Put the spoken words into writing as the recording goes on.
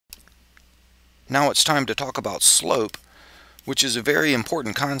Now it's time to talk about slope, which is a very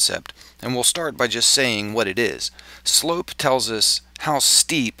important concept, and we'll start by just saying what it is. Slope tells us how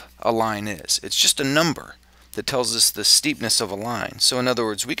steep a line is. It's just a number that tells us the steepness of a line. So in other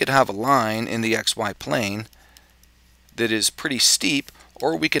words, we could have a line in the xy plane that is pretty steep,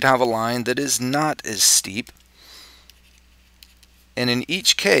 or we could have a line that is not as steep. And in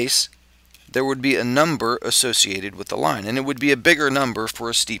each case, there would be a number associated with the line, and it would be a bigger number for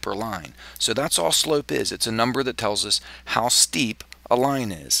a steeper line. So that's all slope is. It's a number that tells us how steep a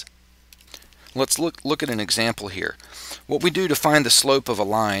line is. Let's look at an example here. What we do to find the slope of a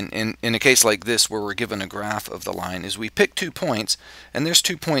line in a case like this where we're given a graph of the line is we pick 2 points, and there's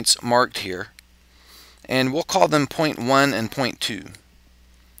 2 points marked here, and we'll call them point 1 and point 2.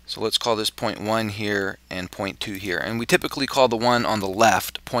 So let's call this point 1 here and point 2 here. And we typically call the one on the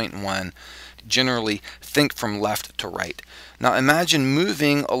left point 1. Generally think from left to right. Now imagine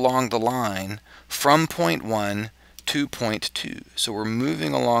moving along the line from point 1 to point 2. So we're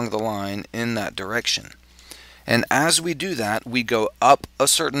moving along the line in that direction. And as we do that, we go up a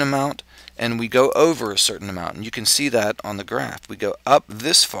certain amount and we go over a certain amount. And you can see that on the graph. We go up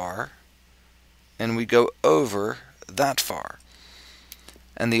this far and we go over that far.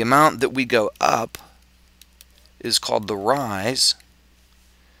 And the amount that we go up is called the rise,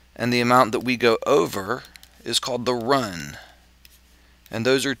 and the amount that we go over is called the run. And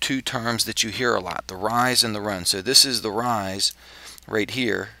those are 2 terms that you hear a lot, the rise and the run. So this is the rise right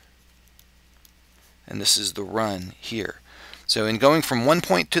here, and this is the run here. So in going from one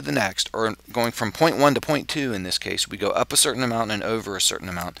point to the next, or going from point 1 to point 2 in this case, we go up a certain amount and over a certain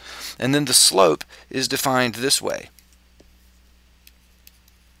amount. And then the slope is defined this way.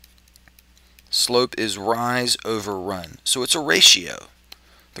 Slope is rise over run. So it's a ratio.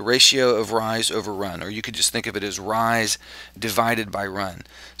 The ratio of rise over run, or you could just think of it as rise divided by run.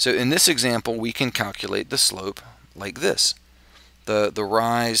 So in this example, we can calculate the slope like this. The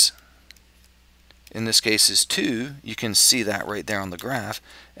rise in this case is 2. You can see that right there on the graph.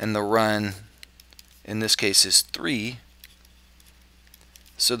 And the run in this case is 3.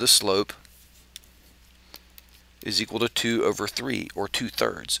 So the slope is equal to 2 over 3, or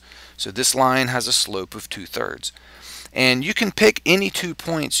 2/3. So this line has a slope of 2/3. And you can pick any 2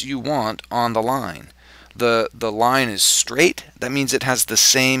 points you want on the line. The line is straight. That means it has the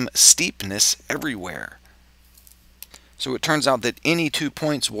same steepness everywhere. So it turns out that any 2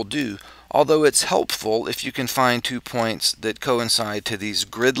 points will do, although it's helpful if you can find 2 points that coincide to these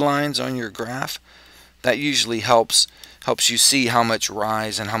grid lines on your graph. That usually helps you see how much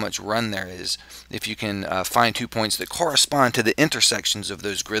rise and how much run there is if you can find 2 points that correspond to the intersections of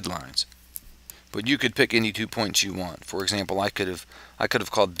those grid lines. But you could pick any 2 points you want. For example, I could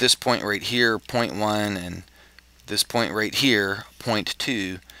have called this point right here point 1 and this point right here point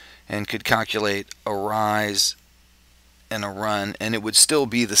 2, and could calculate a rise and a run, and it would still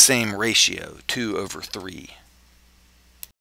be the same ratio, 2 over 3.